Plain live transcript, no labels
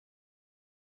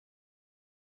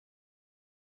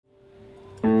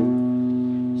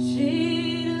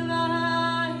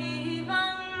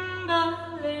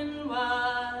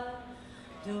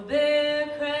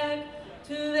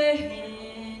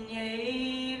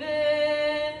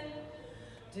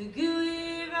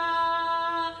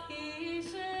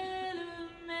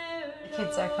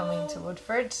Kids are coming to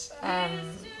Woodford.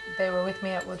 They were with me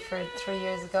at Woodford 3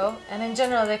 years ago, and in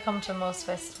general they come to most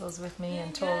festivals with me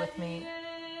and tour with me.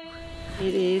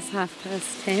 It is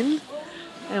 10:30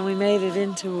 and we made it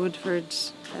into Woodford.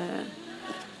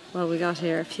 Well, we got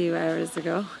here a few hours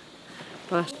ago,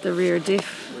 but the rear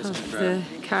diff of the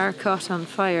car caught on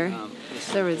fire.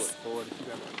 There was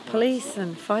police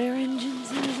and fire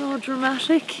engines, it was all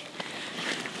dramatic.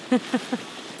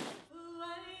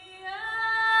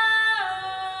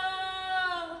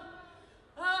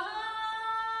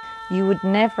 You would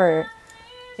never,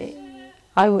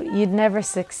 you'd never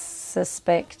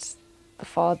suspect the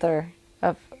father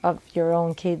of your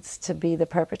own kids to be the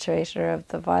perpetrator of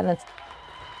the violence.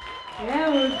 Yeah,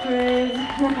 we're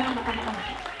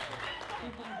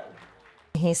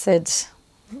He said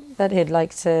that he'd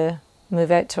like to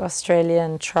move out to Australia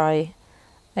and try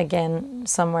again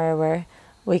somewhere where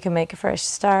we can make a fresh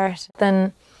start.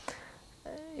 Then,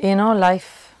 you know,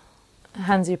 life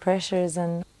hands you pressures,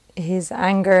 and his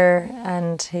anger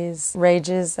and his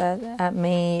rages at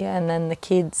me and then the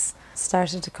kids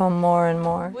started to come more and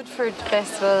more. Woodford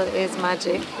Festival is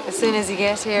magic. As soon as you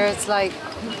get here, it's like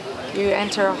you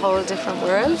enter a whole different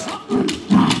world.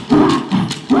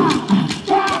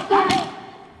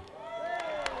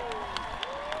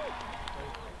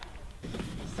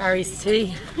 Barry's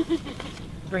tea.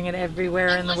 Bring it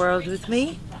everywhere in the world with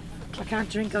me. I can't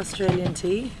drink Australian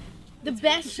tea. The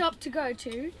best shop to go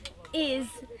to is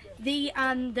the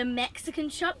Mexican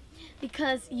shop,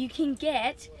 because you can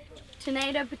get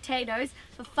tornado potatoes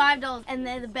for $5 and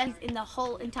they're the best in the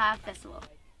whole entire festival.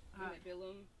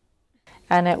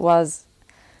 And it was,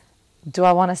 do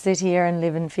I want to sit here and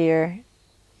live in fear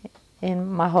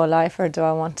in my whole life, or do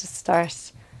I want to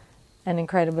start an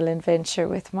incredible adventure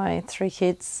with my 3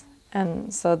 kids?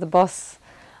 And so the bus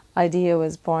idea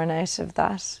was born out of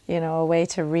that, you know, a way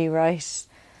to rewrite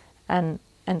and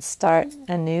start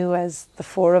anew as the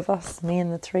 4 of us, me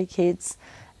and the 3 kids.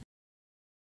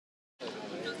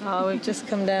 Oh, we've just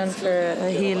come down for a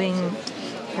healing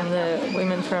from the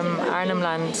women from Arnhem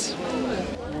Land.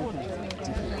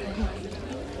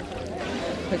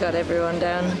 We got everyone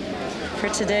down for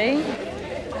today.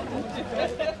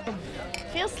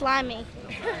 Feels slimy.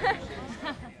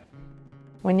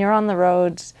 When you're on the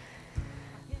road,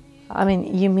 I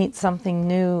mean, you meet something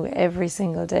new every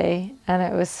single day, and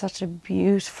it was such a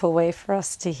beautiful way for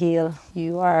us to heal.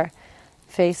 You are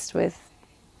faced with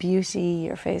beauty,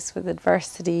 you're faced with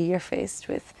adversity, you're faced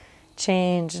with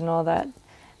change and all that,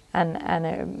 and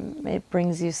it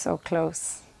brings you so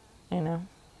close, you know.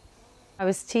 I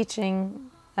was teaching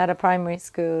at a primary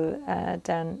school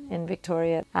down in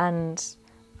Victoria, and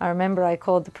I remember I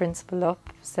called the principal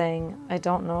up saying, I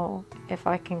don't know if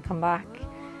I can come back.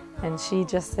 And she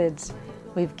just said,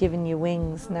 we've given you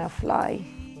wings, now fly.